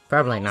know?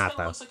 Probably It almost not, kinda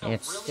though. looks like a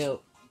It's really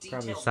still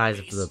probably the detailed size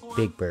of base the form.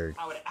 big bird.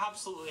 I would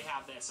absolutely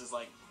have this as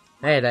like.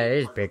 Hey, that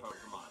is big.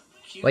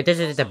 Wait, this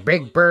is the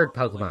big bird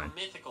Pokemon. Like a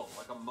mythical,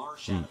 like a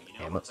Marshadow, you know?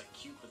 damn it. It's like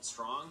cute but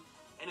strong,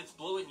 and it's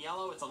blue and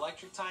yellow. It's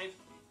electric type.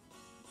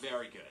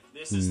 Very good.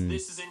 This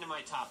is into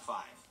my top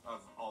 5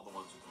 of all the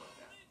ones we've looked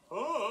at.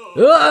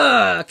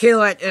 Oh, Ugh!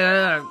 Kill it!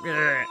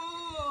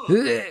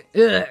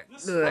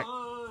 this Ugh.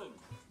 fun.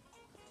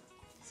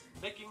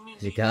 Making me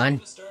Is it gone?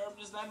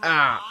 disturbed is that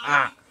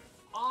Ah,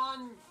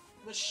 on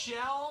the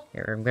shell.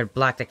 Here, I'm gonna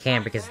block the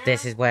cam because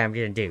this is what I'm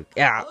gonna do.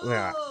 Yeah.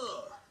 Ugh.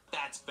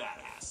 That's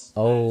badass.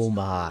 Oh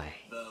my.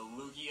 The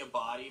Lugia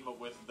body, but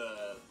with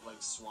the like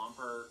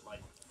Swampert like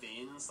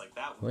fins, like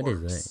that What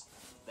works. is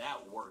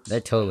That works.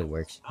 That totally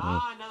works.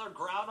 Another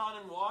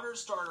Groudon and Water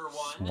Starter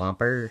one.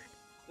 Swamper.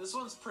 This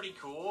one's pretty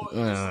cool.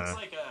 This looks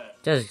like a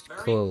Just very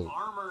cool.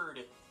 armored,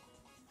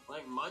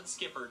 like mud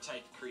skipper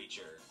type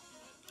creature.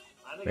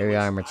 I think Very it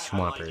looks- armored I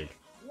like Swampert. it.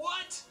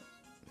 What?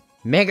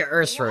 Mega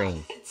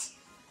Ursaring. What?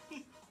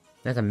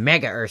 That's a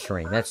Mega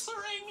Ursaring. That's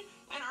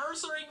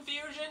Ursaring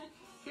fusion.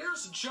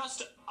 Here's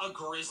just a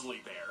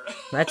grizzly bear.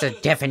 that's a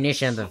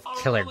definition of the A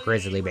killer really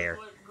grizzly evil bear.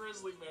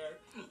 Grizzly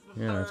bear.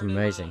 The Yeah, that's third in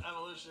the amazing.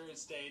 Evolutionary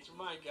stage.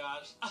 My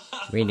gosh.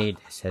 We need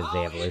this as the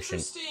Oh, evolution.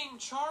 interesting.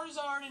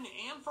 Charizard and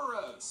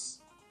Ampharos.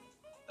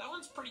 That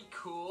one's pretty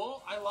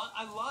cool. I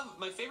love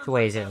my favorite. So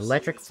wait, is part it of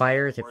electric Absolute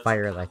fire or is where it it's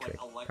fire kind of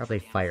electric? like Probably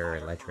and fire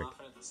come electric. off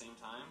it at the same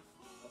time.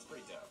 That's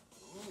pretty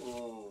dope.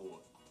 Ooh.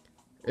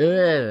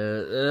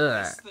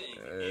 Ugh. This thing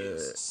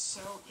is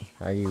so.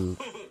 Are you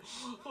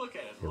Look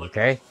at it. You Look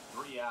okay? at it.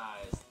 3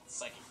 eyes,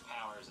 psychic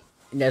power.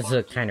 That's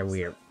kind of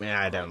weird.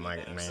 I don't like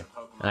it, man.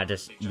 I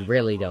just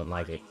really don't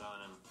like it.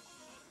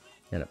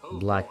 I'm gonna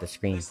block the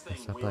screen.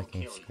 Stop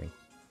blocking the screen.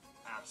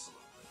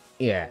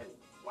 Yeah.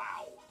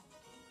 Wow.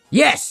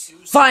 Yes!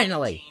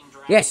 Finally!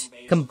 Yes!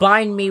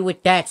 Combine me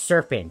with that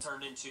serpent.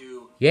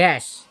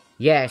 Yes!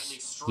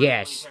 Yes!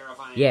 Yes!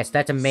 Yes,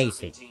 that's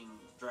amazing.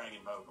 Dragon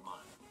Pokemon.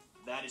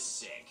 That is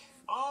sick.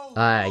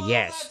 Oh,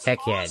 yes. Heck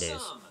yeah, it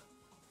is.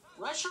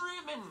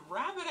 Reshiram and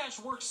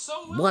Rapidash work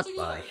so well What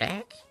together. the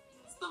heck?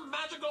 It's the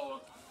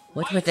magical...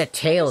 What's with the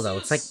tail, though?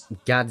 It's like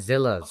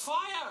Godzilla's Fire.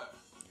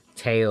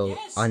 tail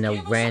Yes, on a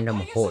give us random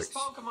Pegasus horse.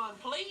 Pokemon,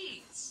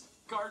 please.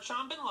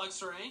 Garchomp and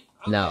Luxray.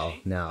 Okay. No,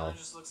 no. That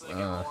just looks like a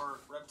more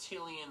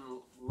reptilian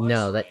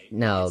No,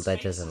 Luxray. Its that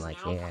face doesn't is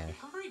like, now yeah.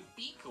 become very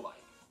beak-like,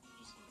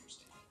 which is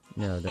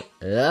interesting.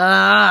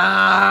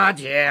 No,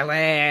 damn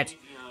it!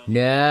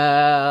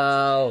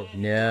 No,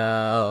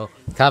 no.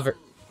 Cover.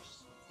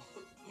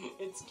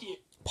 It's cute.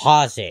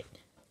 Pause it.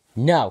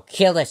 No,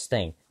 kill this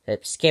thing.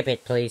 Skip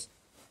it, please.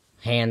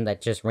 Hand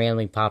that just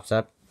randomly pops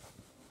up.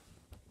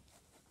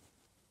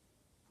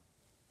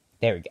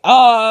 There we go.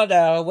 Oh,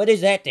 no. What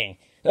is that thing?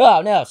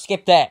 Oh, no.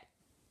 Skip that.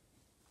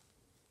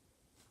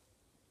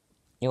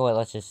 You know what?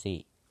 Let's just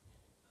see.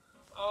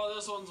 Oh,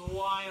 this one's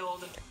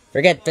wild.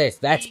 Forget this.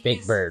 That's Beak Big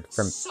is Bird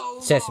from so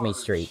Sesame large.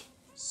 Street.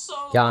 So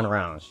Gone large.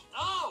 wrong.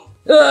 Oh!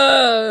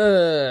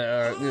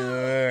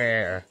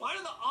 Why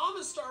do the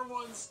Amistar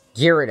ones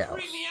Gyarados.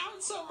 freak me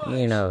out so much?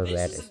 You know who This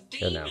that is. is. A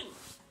You'll demon. know.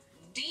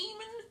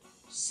 Demon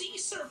sea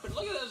serpent.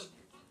 Look at those.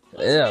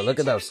 Ew, look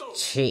at those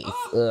tentacles. teeth.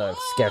 Ugh,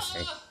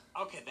 disgusting.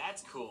 Okay,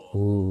 that's cool.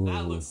 Ooh.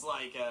 That looks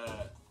like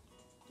that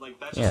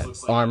just Yeah,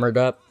 looks like armored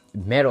up,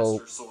 metal.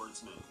 Master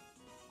Swordsman.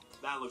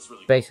 That looks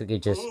really Basically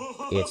just,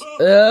 it's,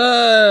 cool.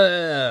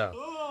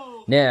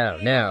 Oh, No,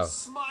 he no. has a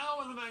smile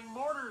with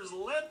Magmortar's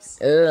lips.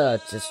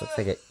 It just looks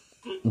like a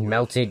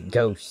melted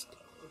ghost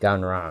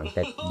gone wrong.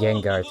 That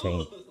Gengar thing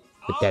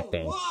with that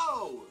thing.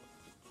 Whoa!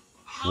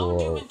 Whoa.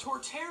 Houndoom and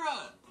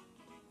Torterra!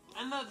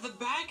 And the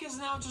back is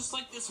now just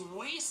like this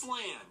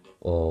wasteland.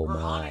 Oh Or my,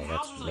 haunted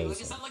that's houses. Like, is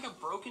amazing. that like a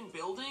broken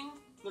building?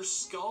 There's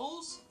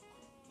skulls?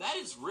 That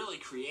is really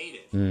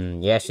creative.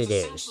 Yes It's it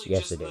is. essentially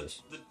Yes just it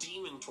is. The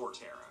demon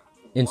Torterra.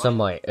 In What? some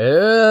way.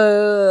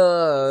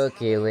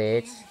 Okay,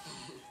 let's.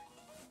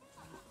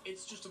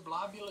 It's just a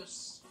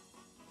globulous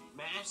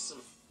mass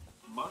of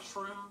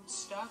mushroom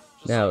stuff.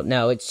 Just No, like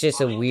no, it's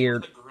just a flying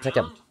weird, through the it's like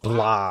a ground.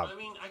 blob. I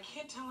mean, I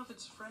can't tell if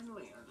it's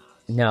friendly or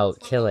not. No,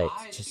 It's like kill the it.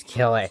 eyes Just can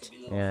kill also it. be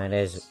little Yeah, it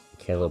friends. is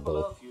Comment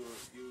below killable. if you-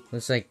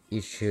 Looks like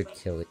you should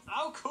kill it.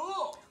 Oh,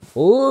 cool!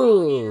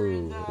 Ooh,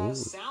 And, ooh.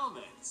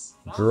 Salamence.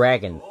 That was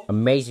Dragon, cool.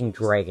 amazing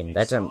dragon.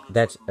 That's a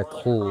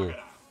cool Okay,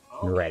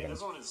 dragon.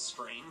 This one is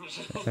strange.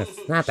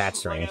 It's not that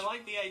strange. Like, I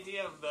like the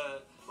idea of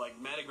the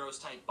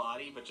Metagross type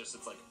body, but just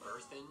it's like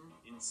earthen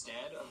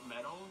instead of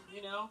metal,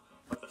 you know?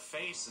 But the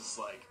face is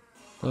like.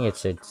 I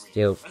think it's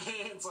still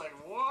It's like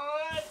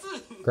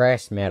what?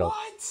 grass metal.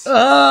 What?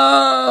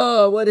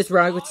 Oh, what is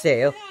wrong with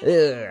Sale? Ugh.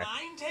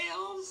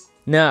 Ninetales?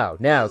 No,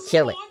 no, This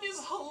kill it. one is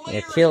Yeah,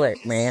 hilarious. kill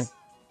it, man.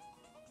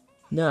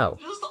 No.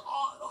 Just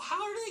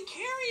how do they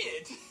carry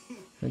it?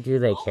 How do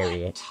they All carry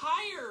that it?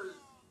 tire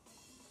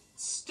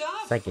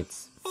stuff. It's like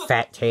it's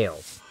Fat Tail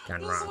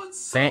gone This wrong. one's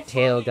so Fat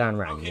Tail funny. gone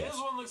wrong, Okay, yes.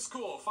 this one looks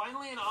cool.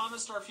 Finally, an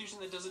Amistar fusion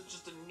that doesn't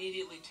just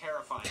immediately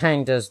terrify.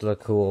 Kinda does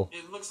look cool.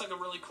 It looks like a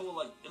really cool,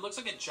 it looks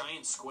like a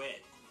giant squid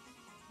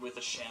with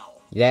a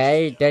shell.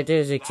 That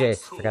does That's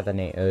exist. cool. Forgot the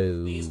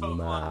name. These Oh Pokemon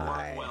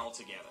my. work well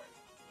together.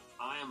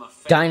 I am a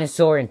fan.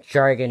 Dinosaur and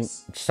Jargon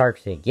Shark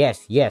thing.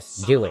 Yes, yes,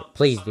 do it. Somehow-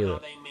 Please do somehow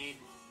it. They made,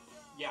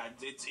 yeah,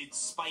 it's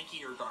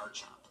Spiky or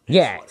Garchomp. That's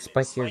Yeah, what it is.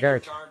 Spiky or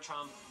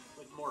Garchomp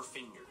with more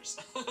fingers.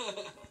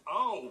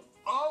 Oh,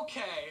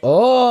 okay.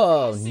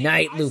 Oh, I see-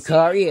 Knight I see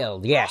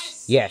Lucario. you.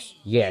 Yes, I yes, see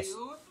yes.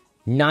 you.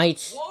 Knight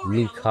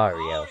Wario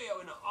Lucario.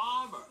 in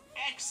armor.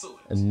 Excellent.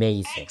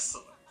 Amazing.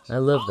 Excellent. I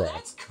love Oh, that.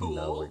 that's cool.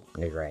 No,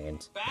 the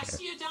dragons.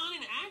 Bastiodon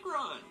and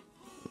Aggron.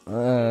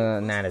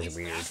 Not Makes as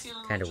weird.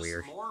 Bastiodon Kind of just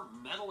weird. More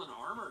metal and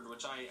armored,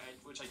 which I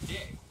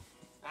dig.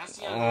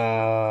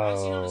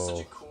 Bastiodon is such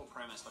a Oh. cool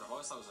premise, but I've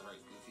always thought it was a very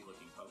goofy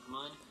looking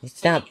Pokemon.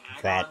 It's not Taking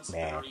that Aggron's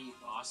bad. very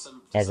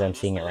awesome As I'm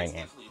design seeing it aesthetics right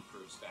now. definitely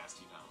improves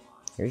Bastiodon a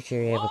lot. Pretty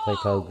sure you ever play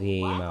Whoa!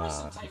 Pokemon.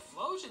 Lapras and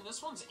Typhlosion.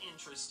 This one's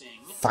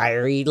interesting.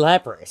 Fiery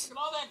Lapras. Look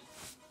at all that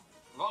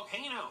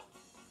volcano.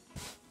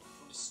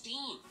 And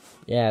steam.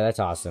 Yeah, that's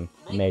awesome.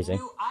 Make Amazing.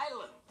 new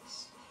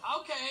islands.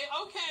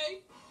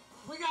 Okay.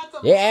 We got the.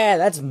 Yeah,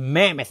 that's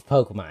Mammoth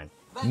Pokemon.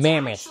 That's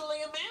Mammoth.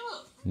 actually a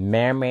mammoth.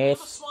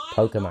 Mammoth Swine,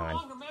 no Pokemon.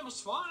 longer mammoth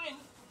swine.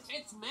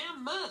 It's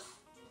mammoth.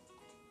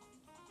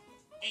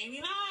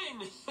 89.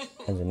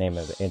 That's the name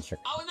of the insert.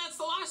 Oh, and that's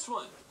the last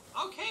one.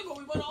 Okay, but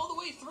we went all the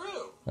way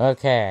through.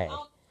 Okay.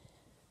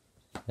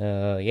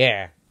 Oh,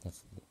 Yeah.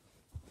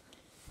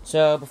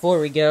 So, before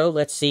we go,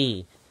 let's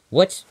see.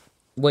 What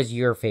was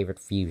your favorite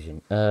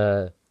fusion?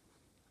 What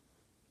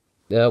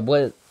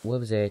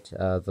was it?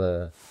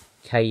 The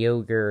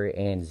Kyogre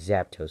and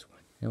Zapdos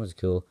one. That was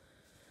cool.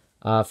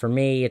 For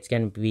me, it's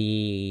gonna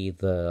be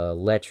the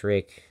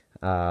electric,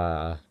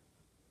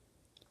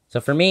 So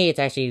for me, it's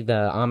actually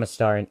the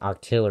Amistar and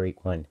Octillery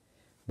one.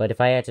 But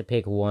if I had to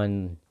pick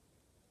one,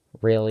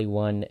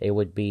 it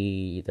would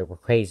be the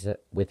Rayquaza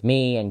with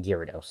me and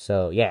Gyarados.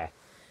 So yeah.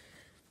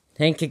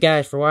 Thank you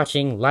guys for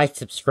watching. Like,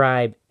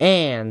 subscribe,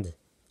 and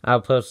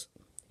we'll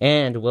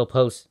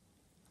post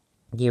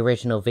the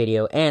original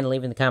video and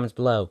leave in the comments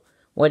below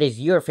what is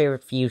your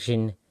favorite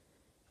fusion.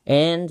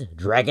 And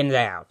Dragons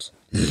out.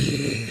 Can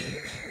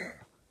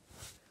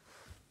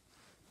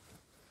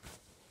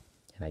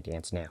I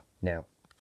dance now? No.